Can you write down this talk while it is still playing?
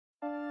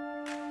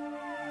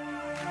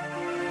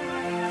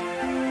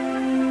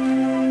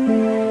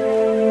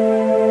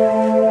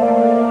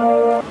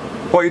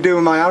What are you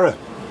doing with my arrow?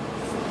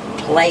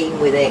 Playing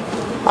with it.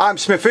 I'm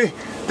Smithy,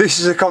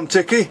 this is a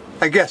Kentucky,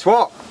 and guess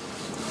what?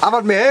 I've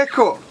had my hair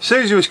cut.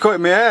 Susie was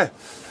cutting my hair,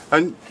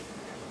 and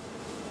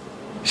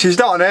she's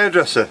not an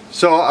hairdresser,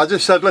 so I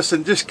just said,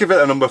 listen, just give it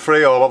a number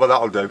 3 all over,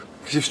 that'll do.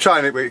 She was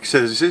trying it with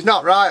scissors. It's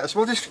not right. I said,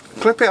 well, just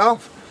clip it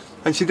off,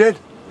 and she did.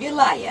 You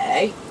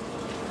liar.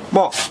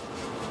 What?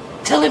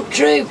 Tell him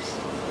truth.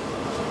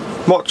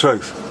 What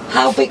truth?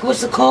 How big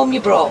was the comb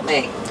you brought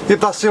me? Yeah,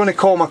 that's the only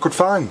comb I could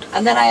find.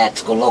 And then I had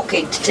to go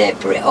looking to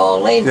taper it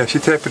all in. Yeah, she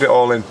tapered it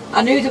all in.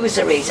 I knew there was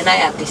a reason I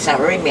had this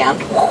arrow in my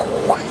hand.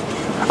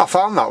 I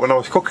found that when I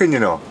was cooking, you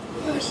know.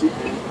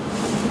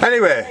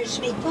 Anyway,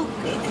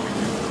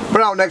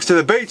 we're out next to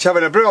the beach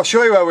having a brew. I'll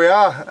show you where we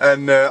are,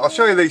 and I'll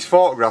show you these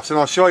photographs, and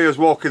I'll show you us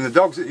walking the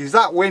dogs. It's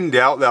that windy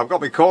out there. I've got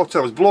my coat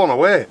on. I was blown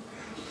away.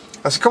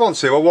 I said, come on,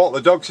 Sue, I'll walk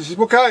the dogs. She says,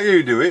 well, can't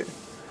you do it?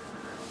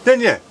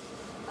 Didn't you?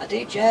 I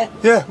did, yeah.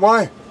 Yeah,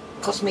 why?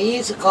 Because my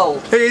ears are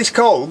cold. It is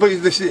cold, but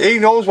he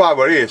knows why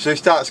we're here, so he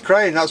starts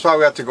crying. That's why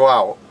we had to go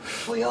out.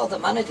 Well, you're the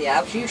man of the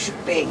house, you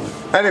should be.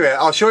 Anyway,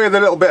 I'll show you the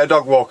little bit of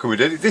dog walking we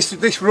did.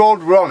 This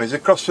road we're on is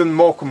across from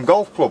Morecambe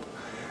Golf Club.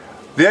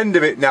 The end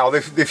of it now,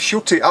 they've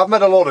shut it. I've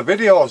made a load of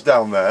videos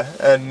down there,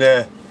 and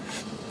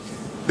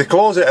they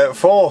close it at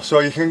 4, so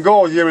you can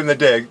go during the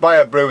day, buy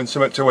a brew and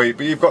something to eat,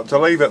 but you've got to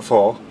leave at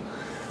 4.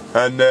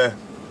 And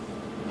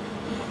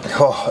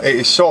oh, it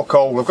is so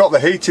cold. I've got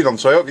the heating on,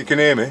 so I hope you can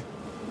hear me.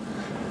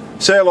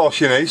 Say hello,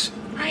 Shanice.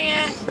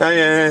 Hiya.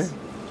 Hiya.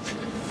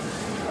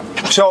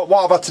 So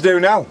what have I had to do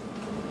now?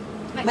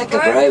 Make a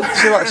brew.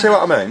 See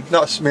what I mean?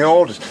 That's my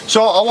orders.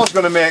 So I was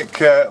going to make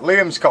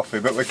Liam's coffee,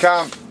 but we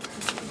can't.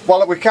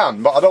 Well, we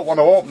can, but I don't want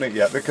to open it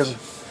yet, because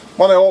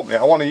when I open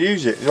it, I want to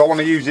use it. I want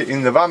to use it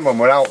in the van when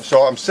we're out.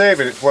 So I'm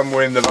saving it for when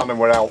we're in the van and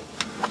we're out.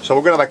 So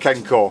we're going to have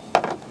a Kenco.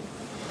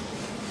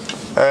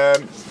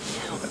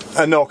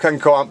 And no,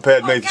 Kenco haven't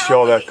paid me to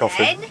show their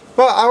coffee.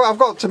 Well, I've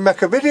got to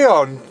make a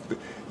video and,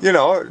 you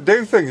know,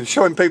 do things,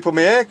 showing people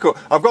my haircut.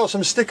 I've got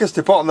some stickers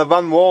to put on the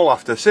van wall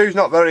after. Sue's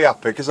not very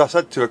happy because I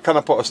said to her, can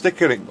I put a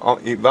sticker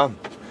on your van?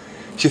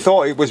 She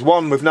thought it was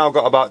 1, we've now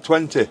got about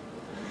 20.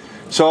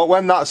 So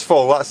when that's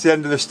full, that's the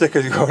end of the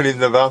stickers going in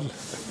the van.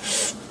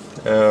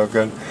 Oh,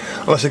 good.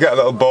 Unless I get a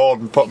little board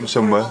and put them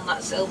somewhere. On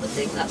that silver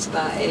thing, that's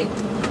about it.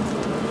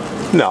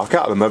 No, I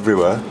can't have them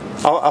everywhere.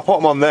 I put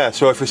them on there,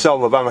 so if we sell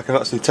the van I can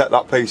actually take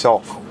that piece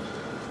off,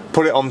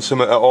 put it on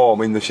something at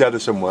home in the shed or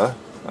somewhere,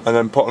 and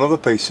then put another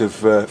piece of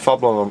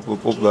Fablon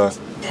up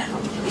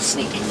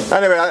there.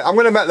 Anyway, I'm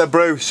going to make the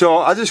brew, so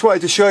I just wanted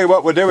to show you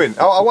what we're doing.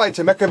 I wanted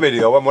to make a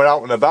video when we're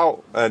out and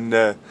about, and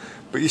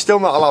but you're still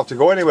not allowed to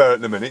go anywhere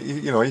at the minute.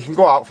 You know, you can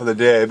go out for the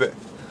day, but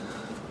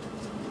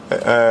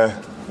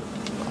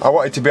I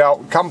wanted to be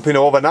out camping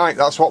overnight.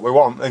 That's what we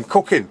want, and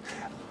cooking.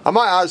 I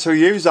might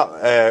actually use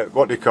that,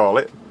 what do you call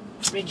it?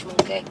 Ridge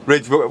monkey.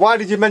 Ridge monkey. Why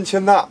did you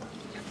mention that?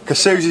 Because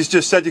Susie's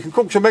just said you can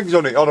cook some eggs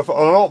on it on an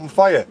open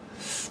fire.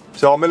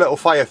 So my little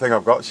fire thing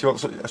I've got, she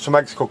wants some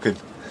eggs cooking.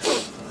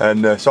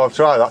 And so I'll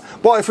try that.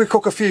 What if we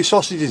cook a few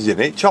sausages in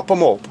it, chop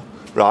them up,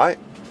 right?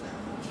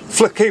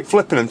 Keep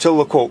flipping them until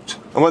they're cooked.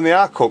 And when they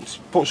are cooked,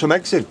 put some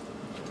eggs in.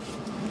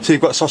 So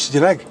you've got sausage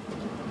and egg.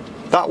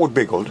 That would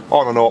be good,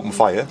 on an open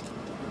fire.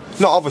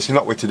 Obviously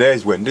not with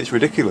today's wind, it's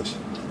ridiculous.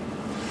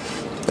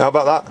 How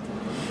about that?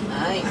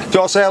 Aye. Do you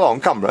want to say hello on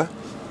camera?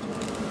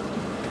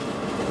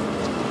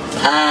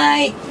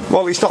 Hi.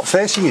 Well, it's not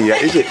facing you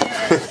yet, is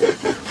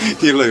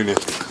it? You loony.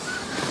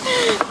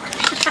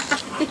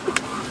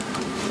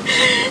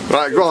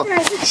 Right, go on.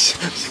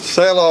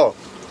 Say hello.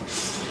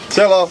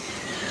 Say hello.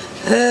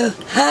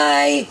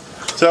 Hi.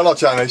 Say hello,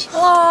 Chinese.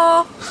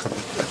 Hello.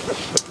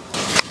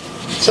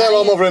 Say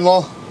hello,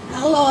 mother-in-law.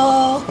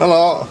 Hello.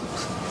 Hello.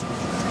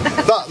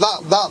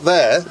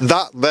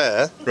 That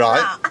there,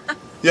 right?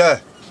 Yeah.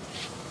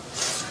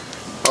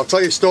 I'll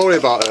tell you a story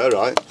about her,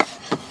 right?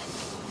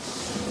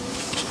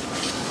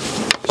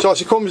 So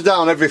she comes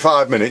down every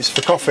 5 minutes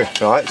for coffee,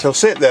 right? She'll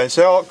sit there and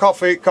say, oh,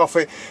 coffee,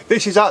 coffee.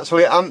 This is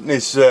actually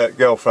Anthony's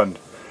girlfriend.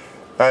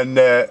 And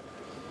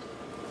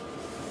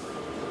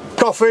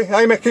coffee,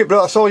 I make it,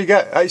 but that's all you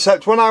get.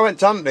 Except when I went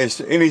to Anthony's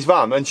in his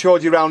van and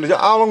showed you around,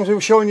 how long was he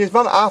showing you his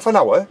van? Half an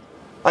hour?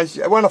 And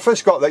when I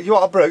first got there, you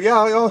want a brew?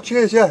 Yeah, oh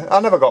cheers, yeah. I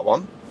never got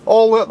one.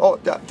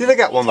 Did I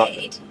get one?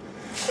 Did.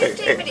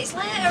 15 minutes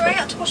later, I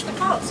had to wash my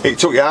pots. It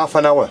took you half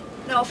an hour.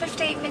 No,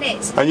 15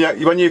 minutes. And yeah,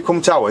 when you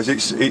come to ours,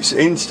 it's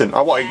instant.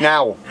 I want it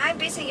now. I'm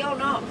busy, you're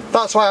not.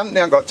 That's why Anthony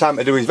hasn't got time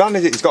to do his van,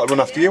 is it? He's got to run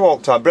after you all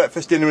the time.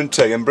 Breakfast, dinner and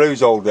tea and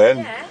brews all day.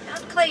 Yeah,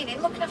 and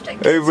cleaning, looking after it.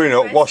 Hoovering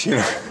up, washing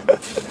up.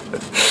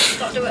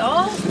 Got to do it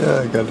all.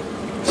 Yeah, good.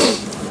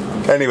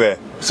 Anyway,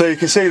 so you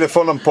can see the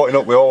fun I'm putting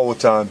up with all the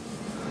time.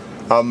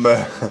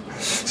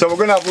 So we're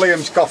going to have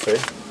Liam's coffee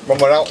when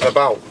we're out and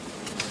about.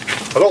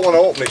 I don't want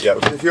to open it yet,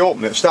 because if you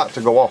open it, it'll start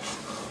to go off.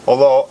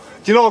 Although,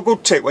 do you know a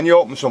good tip when you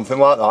open something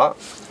like that?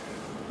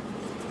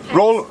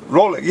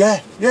 Roll it,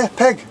 yeah,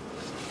 peg.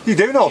 You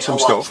do know some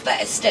stuff. What's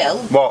better still?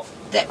 What?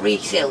 That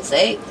reseals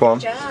it. Go on.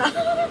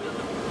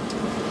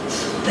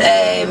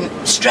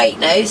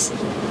 Straighteners,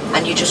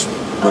 and you just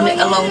run it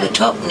along the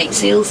top and it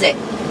seals it.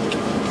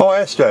 Oh,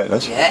 air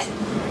straighteners? Yeah.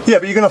 Yeah,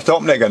 but you're going to have to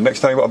open it again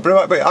next time you want to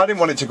brew it. But I didn't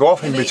want it to go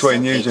off in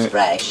between using it.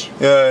 Fresh.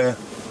 Yeah.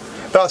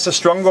 That's a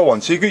stronger one.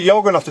 So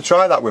you're going to have to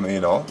try that with me,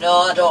 you know. No,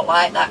 I don't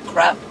like that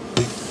crap.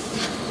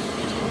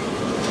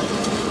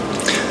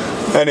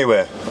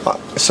 Anyway,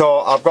 so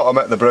I've got to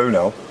make the brew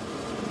now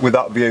with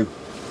that view.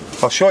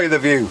 I'll show you the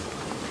view.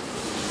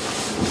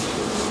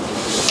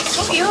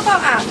 Took you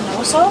about half an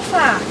hour so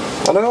far.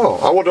 I know.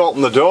 I would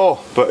open the door,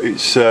 but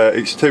it's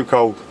too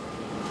cold.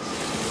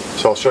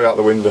 So I'll show you out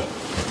the window.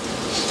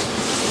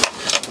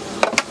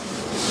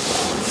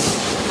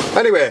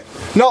 Anyway,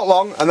 not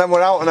long, and then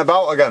we're out and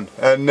about again.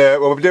 And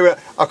we'll be doing.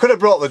 I could have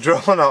brought the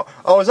drone out.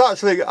 I was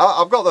actually.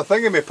 I've got the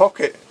thing in my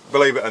pocket.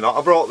 Believe it or not,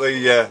 I brought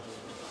the.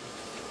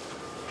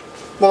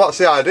 Well, that's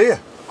the idea.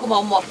 Come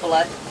on,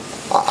 waffler.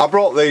 I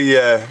brought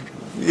the.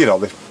 You know,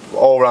 the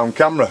all-round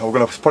camera. We're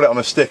going to put it on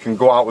a stick and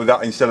go out with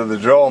that instead of the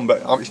drone.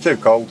 But it's too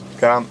cold.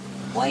 Can't.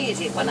 Why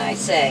is it when I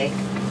say,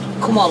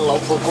 come on,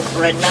 love, we'll go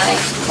for a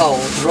nice,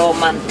 cold,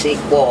 romantic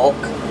walk?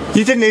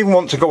 You didn't even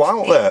want to go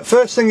out there.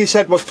 First thing you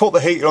said was put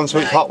the heater on so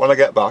it's hot when I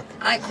get back.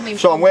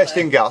 So I'm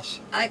wasting gas.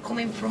 I come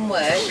in from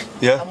work.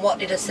 Yeah. And what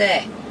did I say?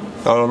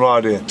 I have no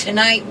idea.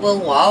 Tonight we'll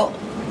what?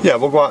 Yeah,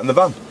 we'll go out in the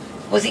van.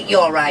 Was it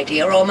your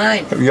idea or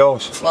mine?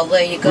 Yours. Well,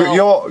 there you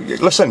go.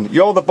 Listen,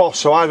 you're the boss,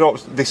 so I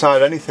don't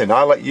decide anything.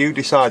 I let you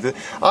decide.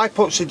 I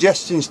put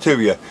suggestions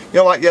to you. You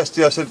know, like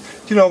yesterday I said,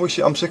 you know,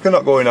 I'm sick of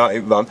not going out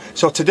in the van.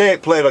 So today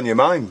it played on your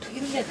mind.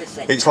 You never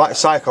said It's that. like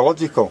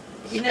psychological.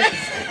 You never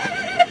said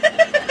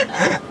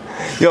that.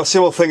 You know, she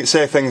will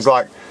say things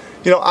like,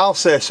 you know, I'll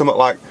say something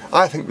like,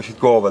 I think we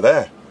should go over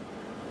there.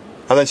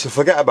 And then she'll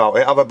forget about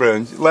it, have a brew,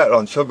 and later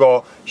on she'll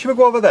go, should we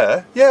go over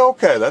there? Yeah,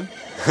 okay then.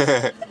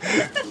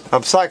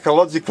 I'm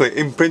psychologically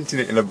imprinting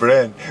it in her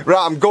brain.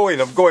 Right, I'm going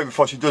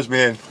before she does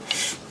me in.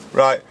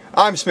 Right,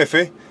 I'm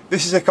Smithy,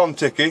 this is a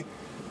Contiki.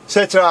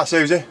 Say ta-ra,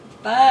 Susie.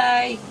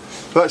 Bye.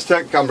 Let's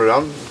take the camera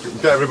around,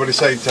 get everybody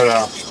saying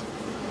ta-ra.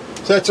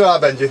 Say ta-ra,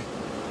 Benji.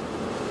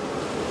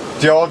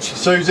 George,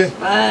 Susie.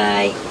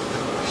 Bye.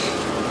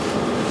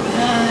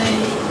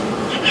 Bye.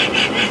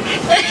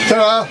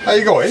 Ta-ra, how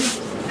you going?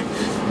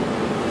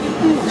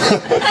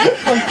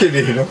 I'm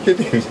kidding.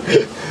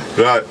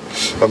 Right,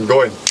 I'm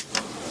going.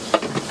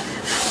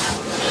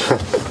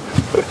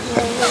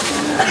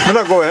 We're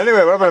not going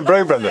anywhere, we're having a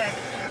brew, Brenda.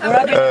 We're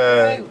having a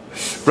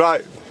brew.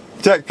 Right,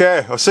 take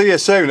care, I'll see you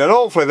soon. And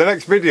hopefully the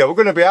next video we're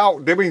going to be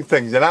out doing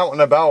things and out and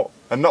about.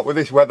 And not with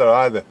this weather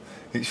either.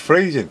 It's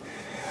freezing.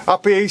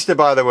 Happy Easter,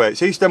 by the way,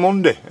 it's Easter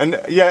Monday.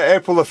 And yeah,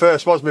 April the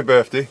 1st was my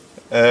birthday.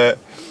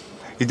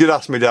 You did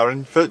ask me,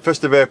 Darren.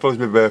 1st of April is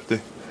my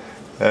birthday.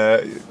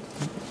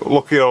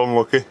 Lucky or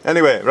unlucky.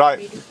 Anyway, right.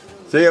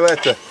 See you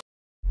later.